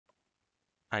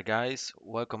Hi guys,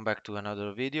 welcome back to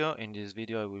another video. In this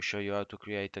video I will show you how to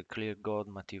create a clear gold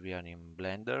material in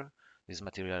Blender. This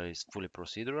material is fully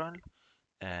procedural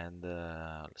and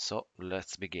so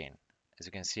let's begin. As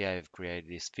you can see I've created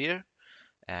this sphere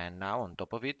and now on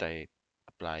top of it I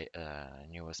apply a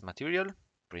newest material,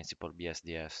 Principal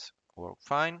BSDS work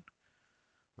fine,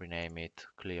 rename it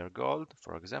clear gold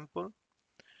for example,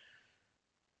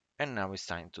 and now it's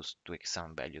time to tweak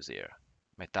some values here.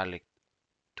 Metallic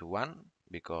to 1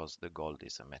 because the gold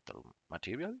is a metal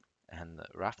material, and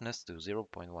roughness to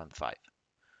 0.15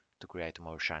 to create a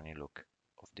more shiny look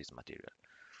of this material.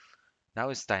 Now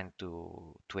it's time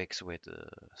to tweak with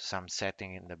some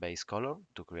setting in the base color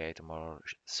to create a more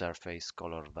surface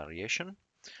color variation.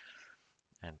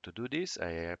 And to do this,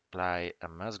 I apply a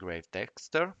Musgrave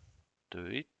texture to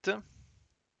it,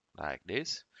 like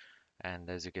this. And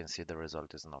as you can see, the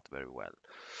result is not very well.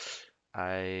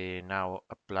 I now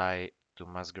apply to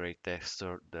Musgrave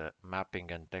texture the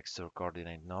mapping and texture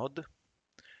coordinate node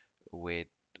with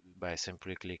by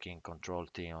simply clicking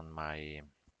Ctrl T on my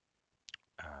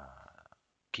uh,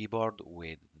 keyboard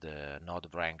with the node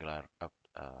wrangler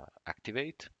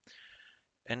activate.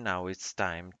 And now it's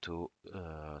time to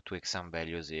tweak some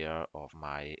values here of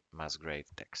my Musgrave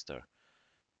texture.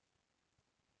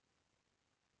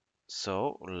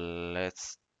 So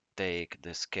let's take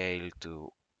the scale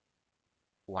to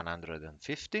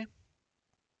 150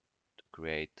 to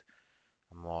create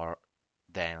a more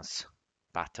dense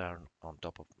pattern on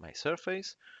top of my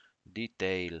surface.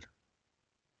 Detail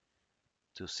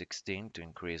to 16 to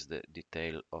increase the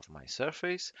detail of my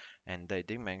surface, and the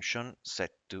dimension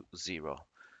set to 0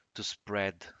 to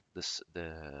spread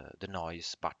the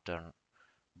noise pattern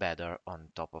better on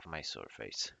top of my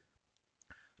surface.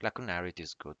 Lacunarity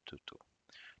is good too.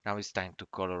 Now it's time to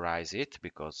colorize it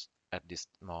because at this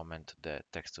moment the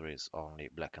texture is only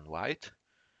black and white.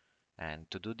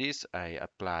 And to do this, I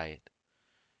applied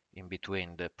in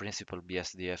between the principal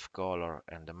BSDF color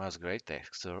and the Musgrave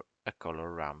texture a color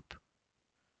ramp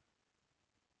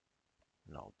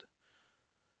node.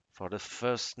 For the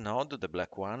first node, the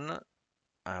black one,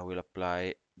 I will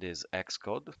apply this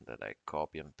Xcode that I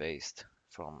copy and paste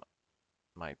from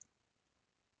my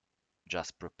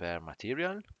just prepare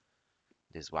material.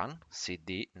 This one,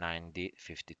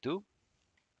 CD9D52.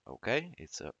 Okay,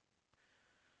 it's a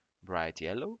bright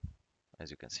yellow,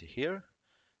 as you can see here.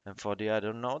 And for the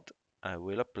other node, I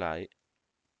will apply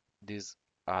this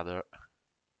other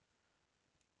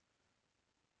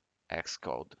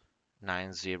Xcode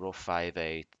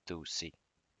 90582C,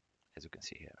 as you can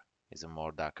see here. It's a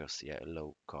more darker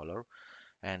yellow color.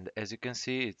 And as you can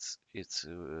see, it's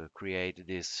create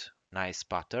this nice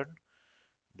pattern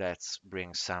that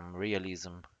brings some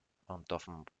realism on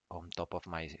top of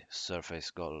my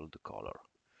surface gold color.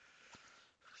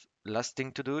 Last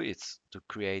thing to do is to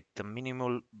create a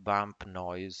minimal bump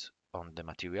noise on the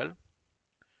material,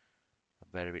 a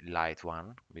very light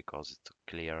one because it's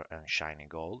clear and shiny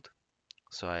gold.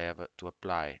 So I have to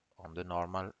apply on the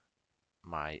normal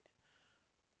my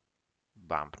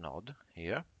bump node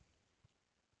here,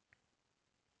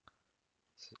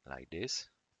 like this,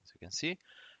 as you can see.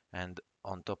 And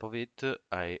on top of it,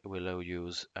 I will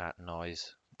use a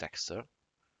noise texture,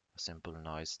 a simple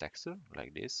noise texture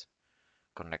like this.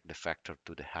 Connect the factor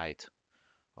to the height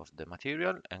of the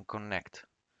material and connect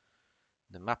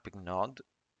the mapping node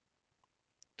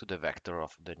to the vector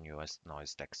of the newest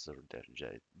noise texture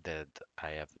that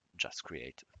I have just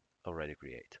already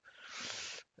created.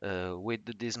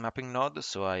 With this mapping node,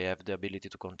 so I have the ability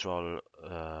to control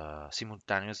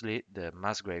simultaneously the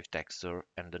Musgrave texture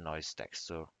and the noise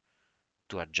texture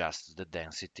to adjust the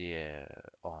density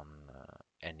on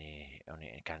any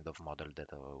kind of model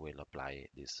that will apply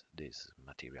this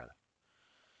material.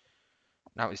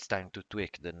 Now it's time to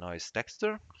tweak the noise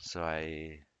texture. So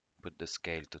I put the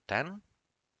scale to 10,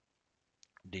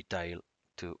 detail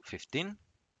to 15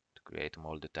 to create a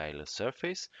more detailed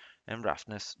surface, and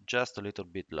roughness just a little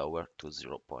bit lower to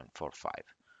 0.45.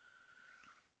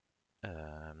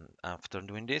 After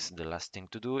doing this, the last thing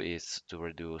to do is to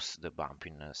reduce the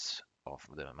bumpiness of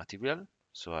the material.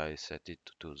 So I set it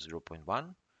to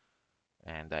 0.1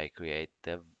 and I create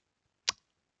the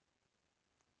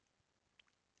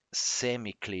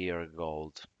semi-clear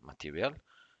gold material,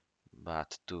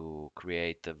 but to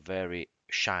create a very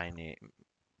shiny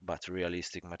but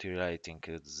realistic material, I think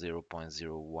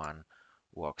 0.01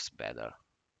 works better.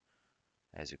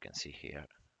 As you can see here,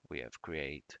 we have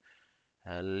created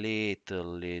a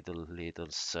little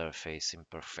surface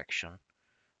imperfection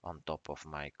on top of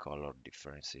my color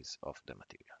differences of the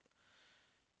material.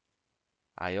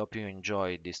 I hope you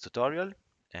enjoyed this tutorial,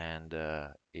 and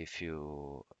if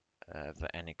you have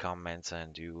any comments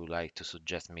and you like to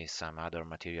suggest me some other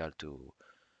material to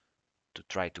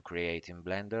try to create in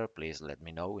Blender, please let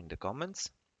me know in the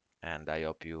comments. And I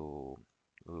hope you,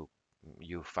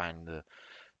 you find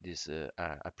this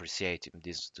appreciate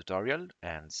this tutorial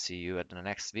and see you at the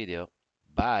next video.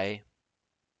 Bye.